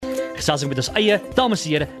gesels ek met ons eie dames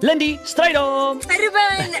en here, Lindy Strydom.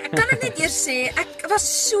 Ruben, kan ek net eers sê, ek was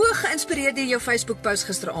so geïnspireerd deur jou Facebook post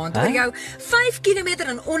gisteraand oor jou 5 km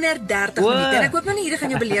in onder 30 minute. En ek hoop nou nie hierdie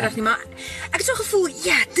gaan jou beledig nie, maar ek het so gevoel,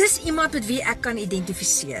 ja, dis iemand met wie ek kan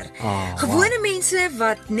identifiseer. Gewone mense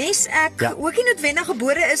wat nes ek ook nie noodwendig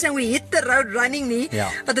gebore is in hoe hit the road running nie,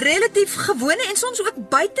 wat relatief gewone en soms ook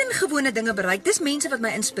buitengewone dinge bereik. Dis mense wat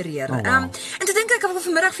my inspireer. En toe dink ek wil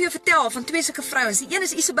vanmiddag vir jou vertel van twee sulke vrouens. Die een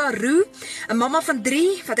is Isabel Roux, 'n mamma van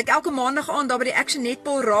 3 wat ek elke maandag aan daar by die Action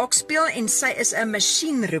Netball raak speel en sy is 'n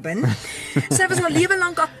masjien, Ruben. Sy was haar lewe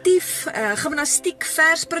lank aktief, gimnastiek,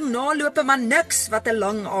 verspring, nalope, maar niks wat 'n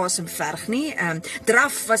lang asem verg nie.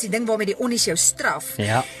 Draf was die ding waarmee die onnies jou straf.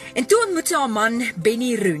 En toe ontmoet sy haar man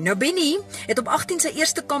Benny Roux. Nou Benny het op 18 sy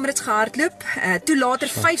eerste Comrades gehardloop, toe later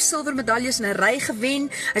 5 silwer medaljes in 'n ry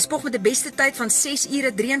gewen. Hy spog met 'n beste tyd van 6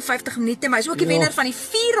 ure 53 minute, maar hy is ook die wenner van die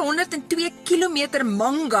 402 km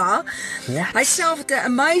manga. Hy self het 'n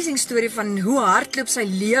amazing storie van hoe hardloop sy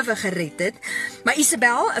lewe gered het. Maar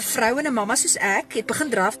Isabel, 'n vrou en 'n mamma soos ek, het begin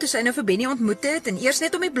draf toe sy nou vir Benny ontmoet het en eers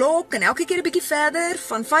net om die blok en elke keer 'n bietjie verder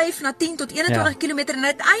van 5 na 10 tot 21 km en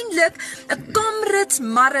uiteindelik 'n Comrades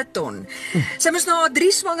marathon. Sy moes na haar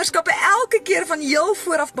 3 swangerskappe elke keer van heel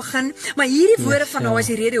vooraf begin, maar hierdie woorde van haar is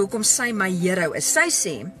die rede hoekom sy my hero is. Sy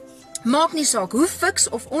sê: maak nie saak hoe fiks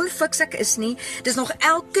of onfiks ek is nie, dis nog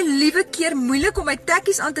elke liewe keer moeilik om my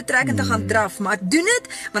tekkies aan te trek en te gaan draf, maar ek doen dit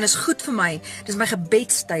want is goed vir my. Dis my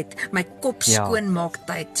gebedstyd, my kop skoon maak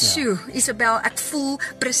tyd. Sjoe, Isabel, ek voel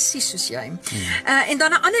presies soos jy. En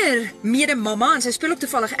dan 'n ander medemamma, en sy speel ook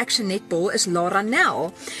toevallig Action Netball, is Lara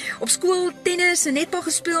Nel. Op skool tennis en netbal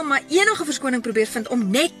gespeel, maar enige verskoning probeer vind om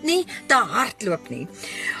net nie te hardloop nie.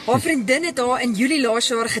 Haar vriendin het haar in Julie laas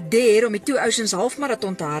jaar gedeer om die Two Oceans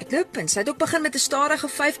halfmarathon te hardloop. En sy het ook begin met 'n stadige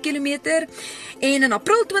 5 km en in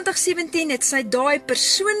April 2017 het sy daai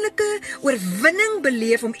persoonlike oorwinning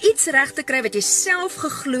beleef om iets reg te kry wat jy self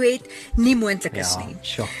geglo het nie moontlik is nie.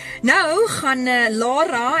 Nou gaan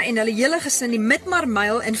Lara en hulle hele gesin die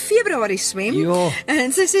Midmarmyl in Februarie swem.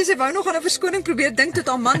 En sy sê sy wou nog aan 'n verskoning probeer dink tot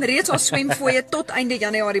haar man reeds haar swemfooie tot einde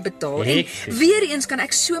Januarie betaal. En weer eens kan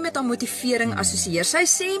ek so met haar motivering assosieer. Sy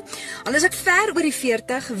sê, al is ek ver oor die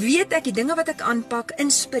 40, weet ek die dinge wat ek aanpak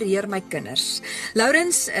inspireer my kinders.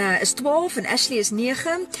 Lawrence is 12 en Ashley is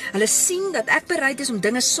 9. Hulle sien dat ek bereid is om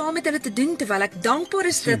dinge saam met hulle te doen, terwyl ek dankbaar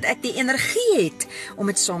is dat ek die energie het om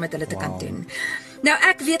dit saam met hulle te kan doen. Nou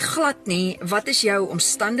ek weet glad nie wat is jou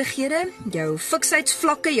omstandighede, jou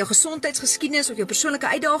fiksheidsvlakke, jou gesondheidsgeskiedenis of jou persoonlike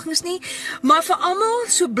uitdagings nie, maar vir almal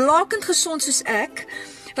so blakend gesond soos ek,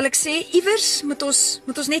 wil ek sê, iewers moet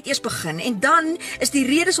ons net eers begin. En dan is die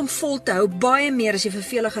redes om vol te hou baie meer as die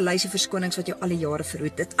vervelige lysie verskonings wat jou al die jare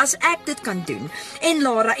verhoed het. As ek dit kan doen, en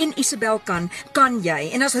Lara en Isabel kan jy.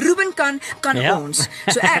 En as Ruben kan ons.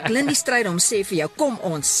 So ek, Lindy Strydom, sê vir jou, kom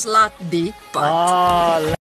ons, slaat die pad.